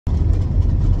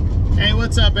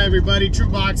What's up, everybody? True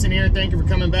Boxing here. Thank you for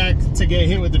coming back to get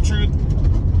hit with the truth.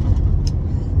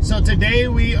 So today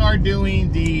we are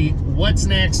doing the what's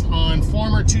next on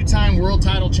former two-time world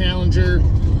title challenger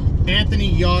Anthony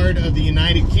Yarde of the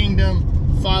United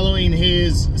Kingdom, following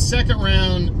his second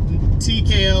round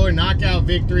TKO or knockout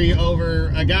victory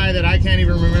over a guy that I can't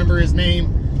even remember his name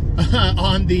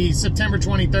on the September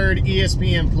 23rd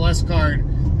ESPN Plus card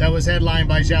that was headlined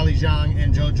by Zhali Zhang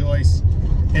and Joe Joyce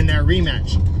in their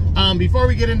rematch. Before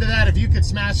we get into that, if you could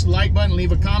smash the like button,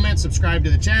 leave a comment, subscribe to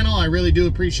the channel. I really do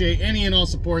appreciate any and all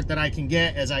support that I can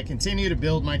get as I continue to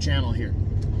build my channel here.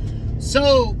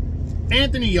 So,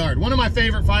 Anthony Yarde, one of my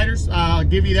favorite fighters. I'll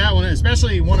give you that one,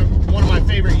 especially one of my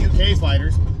favorite UK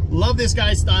fighters. Love this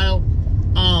guy's style.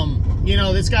 You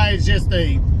know, this guy is just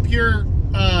a pure,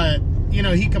 you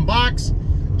know, he can box,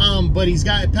 but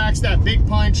packs that big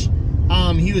punch.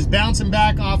 He was bouncing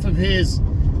back off of his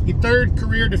third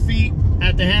career defeat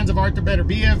at the hands of Artur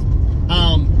Beterbiev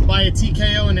by a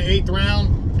TKO in the 8th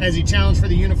round as he challenged for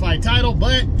the unified title.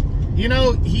 But, you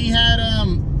know, he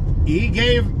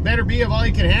gave Beterbiev all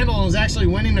he could handle and was actually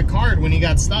winning the card when he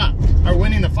got stopped, or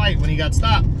winning the fight when he got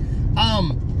stopped.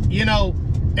 You know,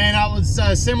 and I was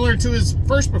similar to his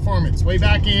first performance way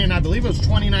back in, I believe it was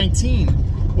 2019,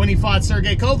 when he fought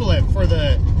Sergey Kovalev for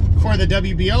the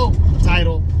WBO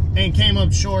title and came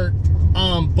up short.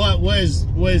 But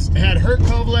had hurt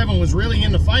Kovalev and was really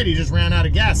in the fight. He just ran out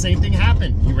of gas. Same thing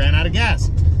happened. He ran out of gas.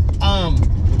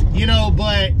 You know,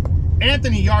 but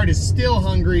Anthony Yarde is still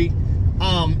hungry,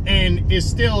 and is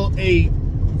still a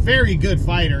very good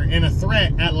fighter and a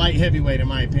threat at light heavyweight, in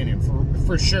my opinion,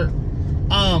 for sure.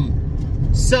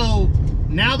 So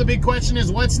now the big question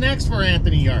is, what's next for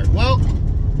Anthony Yarde? Well,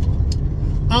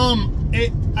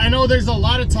 I know there's a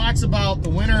lot of talks about the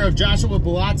winner of Joshua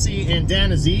Buatsi and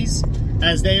Dan Aziz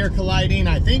as they are colliding,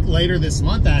 I think later this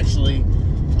month actually,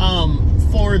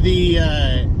 for the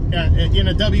in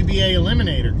a WBA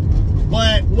eliminator.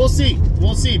 But we'll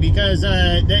see, because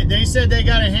they said they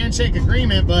got a handshake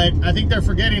agreement, but I think they're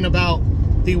forgetting about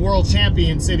the world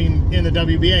champion sitting in the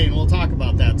WBA, and we'll talk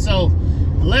about that. So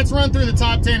let's run through the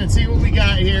top 10 and see what we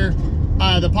got here,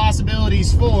 the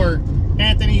possibilities for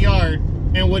Anthony Yarde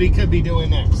and what he could be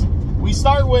doing next. We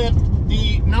start with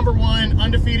the #1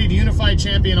 undefeated unified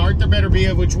champion Artur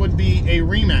Beterbiev, which would be a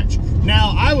rematch.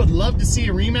 Now, I would love to see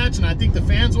a rematch, and I think the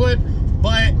fans would,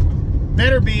 but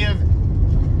Beterbiev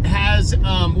has,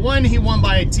 he won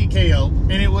by a TKO,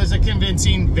 and it was a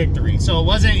convincing victory. So it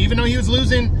wasn't, even though he was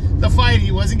losing the fight,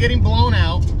 he wasn't getting blown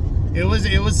out. It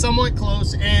was somewhat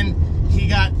close, and he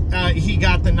got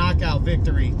the knockout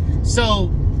victory. So,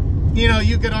 you know,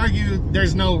 you could argue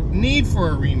there's no need for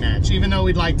a rematch, even though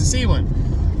we'd like to see one.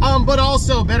 But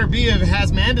also, Beterbiev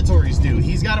has mandatories due.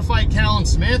 He's got to fight Callum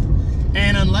Smith,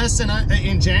 and unless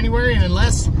in January, and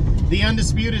unless the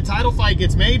undisputed title fight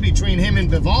gets made between him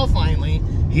and Bivol finally,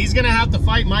 he's going to have to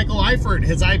fight Michael Eifert,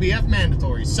 his IBF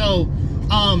mandatory. So,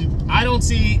 I don't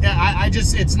see,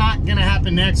 it's not going to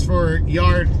happen next for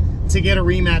Yarde to get a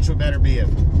rematch with Beterbiev.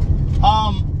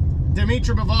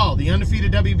 Dimitri Bivol, the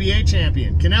undefeated WBA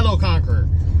champion, Canelo conqueror.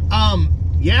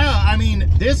 Yeah, I mean,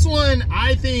 this one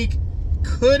I think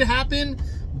could happen,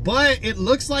 but it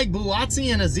looks like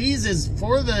Buatsi and Aziz is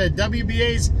for the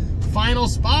WBA's final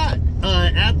spot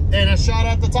and a shot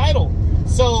at the title.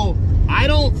 So I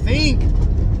don't think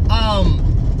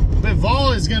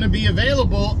Bivol is going to be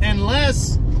available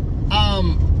unless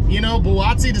you know,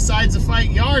 Buatsi decides to fight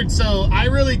Yarde. So I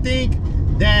really think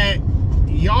that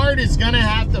Yarde is going to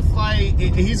have to fight,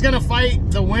 he's going to fight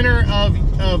the winner of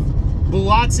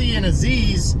Buatsi and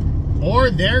Aziz, or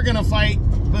they're going to fight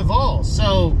Bivol.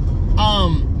 So,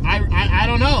 I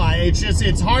don't know.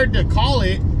 It's hard to call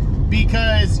it,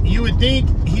 because you would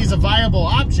think he's a viable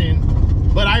option,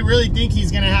 but I really think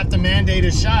he's going to have to mandate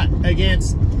a shot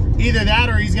against either that,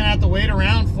 or he's going to have to wait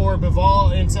around for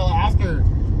Bivol until after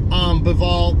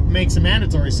Bivol makes a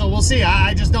mandatory. So we'll see.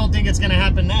 I just don't think it's going to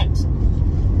happen next.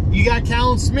 You got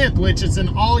Callum Smith, which is an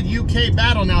all-UK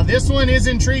battle. Now, this one is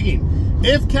intriguing.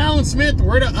 If Callum Smith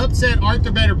were to upset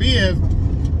Artur Beterbiev,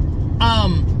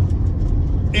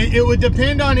 it would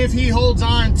depend on if he holds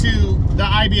on to the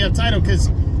IBF title, because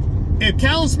if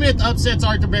Callum Smith upsets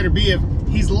Artur Beterbiev,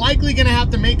 he's likely going to have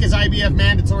to make his IBF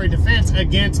mandatory defense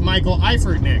against Michael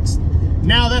Eifert next.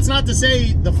 Now, that's not to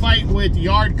say the fight with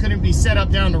Yarde couldn't be set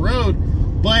up down the road,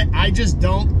 but I just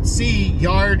don't see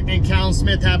Yarde and Callum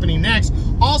Smith happening next.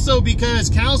 Also, because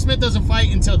Callum Smith doesn't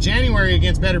fight until January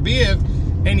against Beterbiev,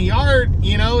 and Yarde,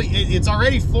 you know, it's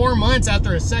already 4 months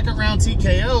after a second round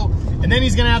TKO, and then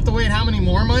he's going to have to wait how many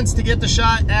more months to get the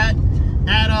shot at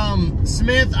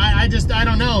Smith? I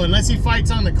don't know, unless he fights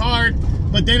on the card.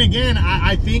 But then again,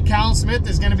 I think Callum Smith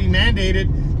is going to be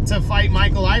mandated to fight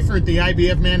Michael Eifert, the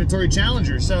IBF mandatory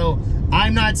challenger. So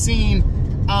I'm not seeing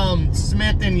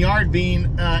Smith and Yarde being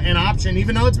an option,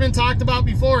 even though it's been talked about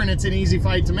before and it's an easy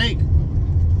fight to make.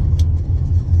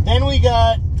 Then we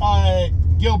got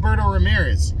Gilberto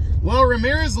Ramirez. Well,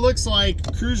 Ramirez looks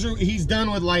like he's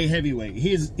done with light heavyweight.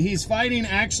 He's fighting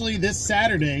actually this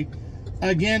Saturday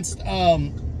against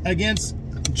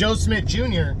Joe Smith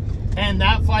Jr., and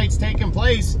that fight's taking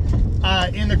place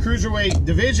in the cruiserweight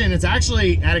division. It's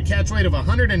actually at a catch weight of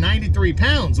 193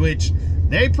 pounds, which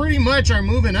they pretty much are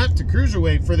moving up to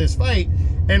cruiserweight for this fight.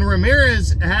 And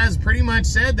Ramirez has pretty much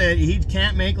said that he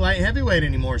can't make light heavyweight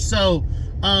anymore. So,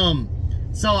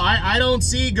 I don't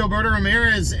see Gilberto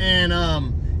Ramirez and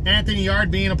Anthony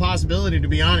Yarde being a possibility, to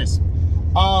be honest.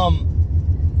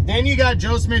 Then you got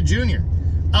Joe Smith Jr.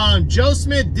 Joe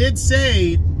Smith did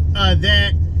say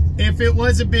that if it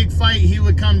was a big fight, he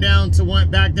would come down to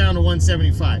back down to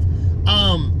 175.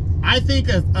 I think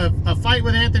a fight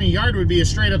with Anthony Yarde would be a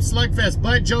straight up slugfest,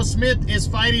 but Joe Smith is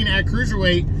fighting at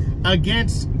cruiserweight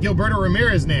against Gilberto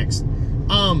Ramirez next.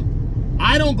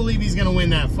 I don't believe he's going to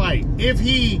win that fight. If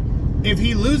he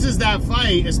loses that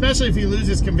fight, especially if he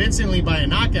loses convincingly by a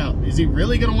knockout, is he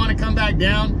really going to want to come back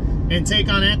down and take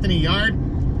on Anthony Yarde?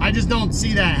 I just don't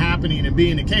see that happening and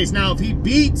being the case. Now, if he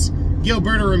beats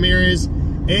Gilberto Ramirez,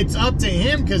 it's up to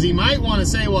him, because he might want to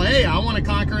say, well, hey, I want to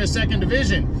conquer a second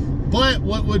division. But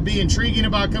what would be intriguing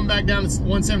about coming back down to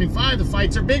 175, the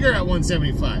fights are bigger at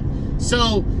 175.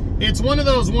 So it's one of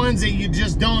those ones that you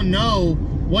just don't know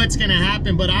what's going to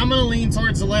happen. But I'm going to lean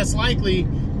towards the less likely,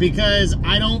 because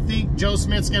I don't think Joe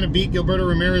Smith's going to beat Gilberto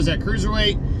Ramirez at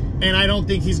cruiserweight, and I don't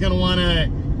think he's going to want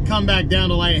to come back down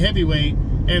to light heavyweight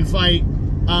and fight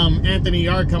Anthony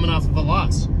Yarde coming off of a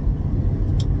loss.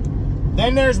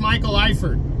 Then there's Michael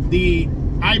Eifert, the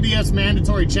IBS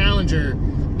mandatory challenger.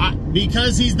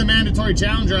 Because he's the mandatory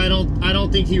challenger, I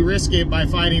don't think he risks it by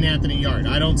fighting Anthony Yarde.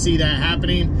 I don't see that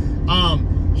happening.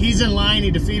 He's in line.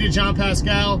 He defeated Jean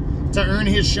Pascal to earn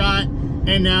his shot,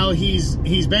 and now he's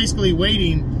basically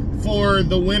waiting for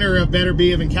the winner of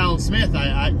Beterbiev and Callum Smith.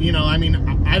 I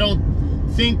don't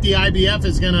think the IBF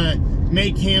is gonna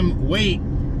make him wait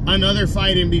another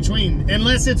fight in between,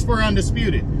 unless it's for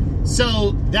undisputed.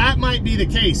 So that might be the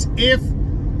case. If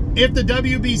the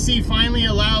WBC finally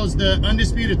allows the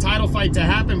undisputed title fight to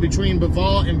happen between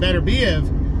Bivol and Beterbiev,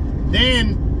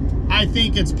 then I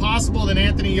think it's possible that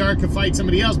Anthony Yarde could fight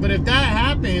somebody else. But if that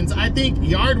happens, I think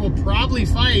Yarde will probably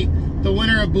fight the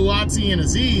winner of Buatsi and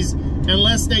Aziz,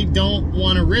 unless they don't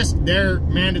want to risk their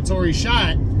mandatory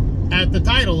shot at the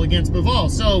title against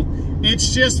Bivol. So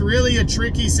it's just really a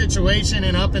tricky situation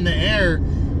and up in the air.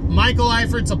 Michael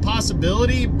Eifert's a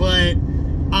possibility, but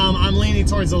I'm leaning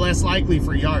towards the less likely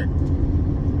for Yarde.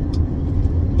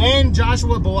 And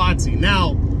Joshua Buatsi.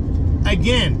 Now,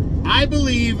 again, I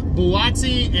believe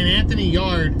Buatsi and Anthony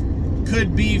Yarde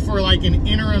could be for like an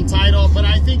interim title, but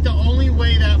I think the only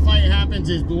way that fight happens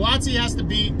is Buatsi has to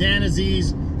beat Dan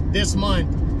Aziz this month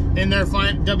in their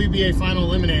WBA final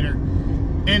eliminator.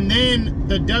 And then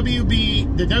the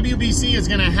WBC is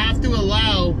going to have to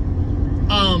allow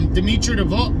Dimitri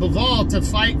Bivol to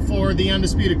fight for the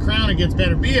undisputed crown against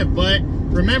Beterbiev. But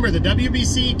remember, the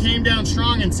WBC came down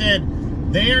strong and said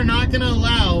they are not going to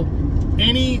allow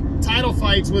any title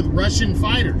fights with Russian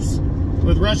fighters,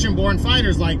 with Russian-born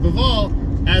fighters like Bivol,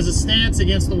 as a stance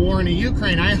against the war in the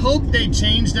Ukraine. I hope they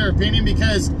change their opinion,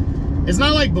 because it's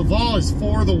not like Bivol is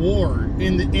for the war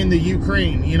in the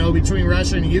Ukraine, you know, between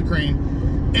Russia and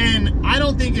Ukraine. And I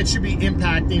don't think it should be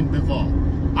impacting Bivol.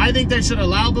 I think they should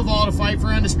allow Bivol to fight for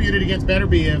undisputed against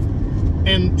Beterbiev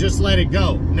and just let it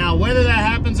go. Now, whether that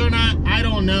happens or not, I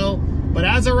don't know. But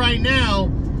as of right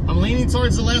now, I'm leaning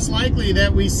towards the less likely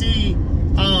that we see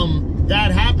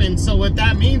that happen. So what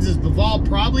that means is Bivol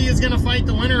probably is going to fight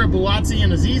the winner of Buatsi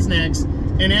and Aziz next,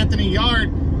 and Anthony Yarde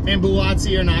and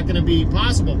Buatsi are not going to be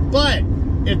possible. But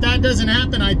if that doesn't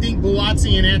happen, I think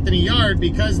Buatsi and Anthony Yarde,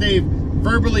 because they've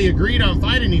verbally agreed on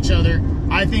fighting each other,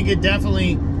 I think it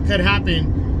definitely could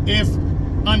happen if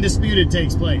undisputed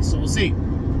takes place. So we'll see.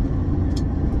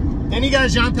 Then you got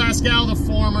Jean Pascal, the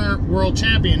former world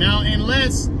champion. Now,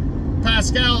 unless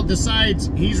Pascal decides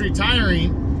he's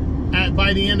retiring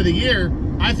by the end of the year,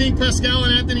 I think Pascal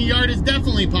and Anthony Yarde is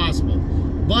definitely possible.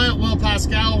 But will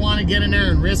Pascal want to get in there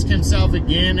and risk himself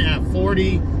again at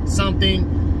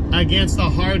 40-something against a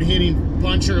hard-hitting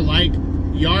puncher like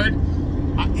Yarde?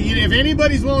 If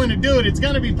anybody's willing to do it, it's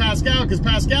going to be Pascal, because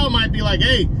Pascal might be like,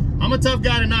 hey, I'm a tough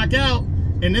guy to knock out,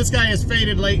 and this guy is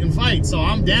faded late in fights, so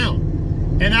I'm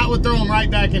down. And that would throw him right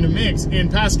back in the mix.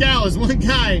 And Pascal is one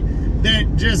guy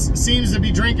that just seems to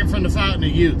be drinking from the fountain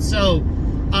of youth. So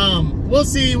We'll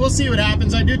see what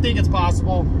happens. I do think it's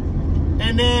possible.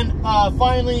 And then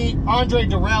finally, Andre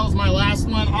Dirrell's my last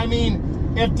one. I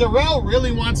mean, if Dirrell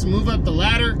really wants to move up the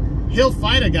ladder, he'll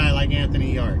fight a guy like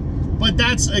Anthony Yarde. But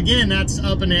that's up in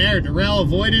the air. Dirrell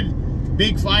avoided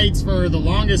big fights for the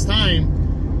longest time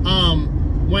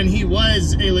when he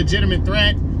was a legitimate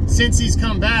threat. Since he's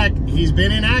come back, he's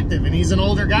been inactive, and he's an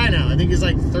older guy now. I think he's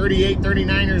like 38,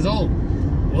 39 years old.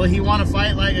 Will he want to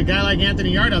fight like a guy like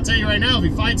Anthony Yarde? I'll tell you right now, if he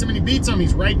fights him and he beats him,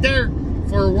 he's right there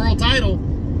for a world title.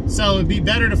 So it'd be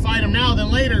better to fight him now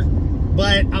than later,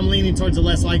 but I'm leaning towards the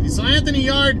less likely. So Anthony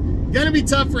Yarde, gonna be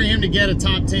tough for him to get a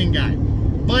top 10 guy.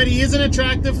 But he is an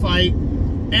attractive fight,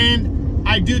 and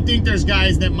I do think there's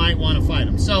guys that might want to fight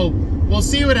him. So we'll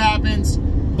see what happens,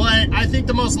 but I think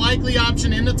the most likely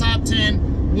option in the top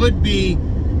 10 would be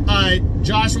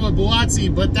Joshua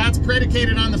Buatsi, but that's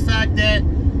predicated on the fact that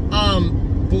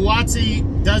Buatsi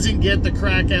doesn't get the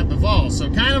crack at Bivol. So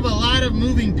kind of a lot of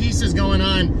moving pieces going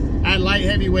on at light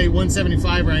heavyweight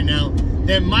 175 right now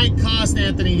that might cost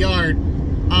Anthony Yarde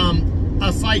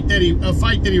a fight that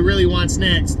he really wants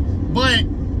next. But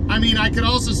I mean, I could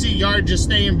also see Yarde just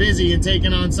staying busy and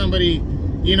taking on somebody,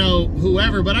 you know,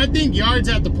 whoever. But I think Yarde's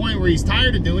at the point where he's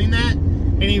tired of doing that,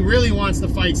 and he really wants to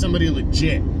fight somebody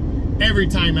legit every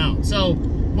time out. So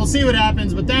we'll see what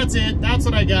happens, but that's it. That's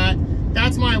what I got.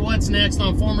 That's my what's next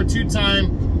on former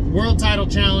two-time world title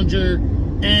challenger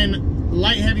and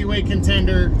light heavyweight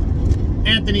contender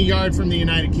Anthony Yarde from the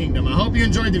United Kingdom. I hope you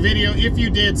enjoyed the video. If you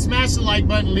did, smash the like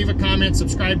button, leave a comment,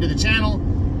 subscribe to the channel.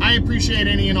 I appreciate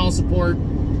any and all support.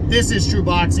 This is True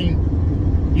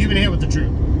Boxing. You've been hit with the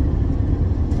truth.